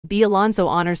B. Alonzo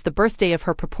honors the birthday of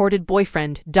her purported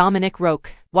boyfriend, Dominic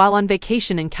Roque. While on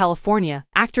vacation in California,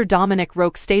 actor Dominic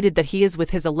Roque stated that he is with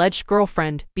his alleged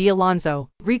girlfriend, B. Alonzo.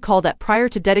 Recall that prior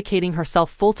to dedicating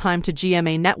herself full-time to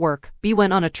GMA Network, B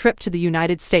went on a trip to the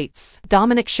United States.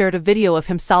 Dominic shared a video of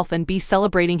himself and B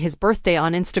celebrating his birthday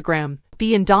on Instagram.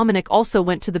 B and Dominic also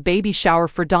went to the baby shower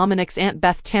for Dominic's aunt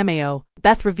Beth Tameo.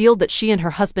 Beth revealed that she and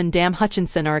her husband Dan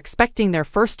Hutchinson are expecting their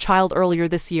first child earlier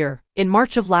this year. In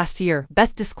March of last year,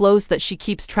 Beth disclosed that she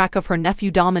keeps track of her nephew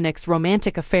Dominic's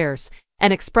romantic affairs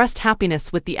and expressed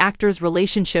happiness with the actor's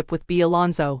relationship with B.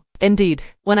 Alonzo. Indeed,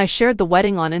 when I shared the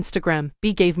wedding on Instagram,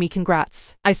 B gave me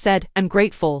congrats. I said, "I'm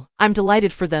grateful. I'm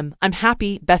delighted for them. I'm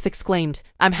happy," Beth exclaimed.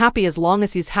 "I'm happy as long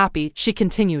as he's happy," she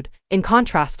continued. In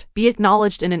contrast, B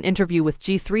acknowledged in an interview with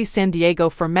G3 San Diego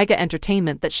for Mega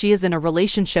Entertainment that she is in a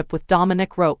relationship with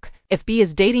Dominic Roque. If B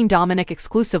is dating Dominic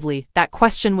exclusively, that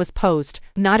question was posed.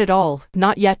 "Not at all.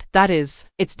 Not yet, that is.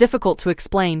 It's difficult to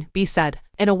explain," B said.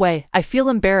 "In a way, I feel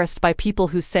embarrassed by people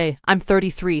who say, 'I'm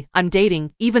 33, I'm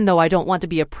dating,' even though I don't want to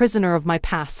be a prisoner of my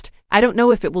past. I don't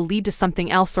know if it will lead to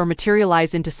something else or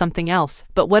materialize into something else,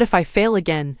 but what if I fail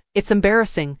again? It's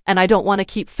embarrassing, and I don't want to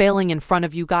keep failing in front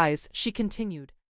of you guys," she continued.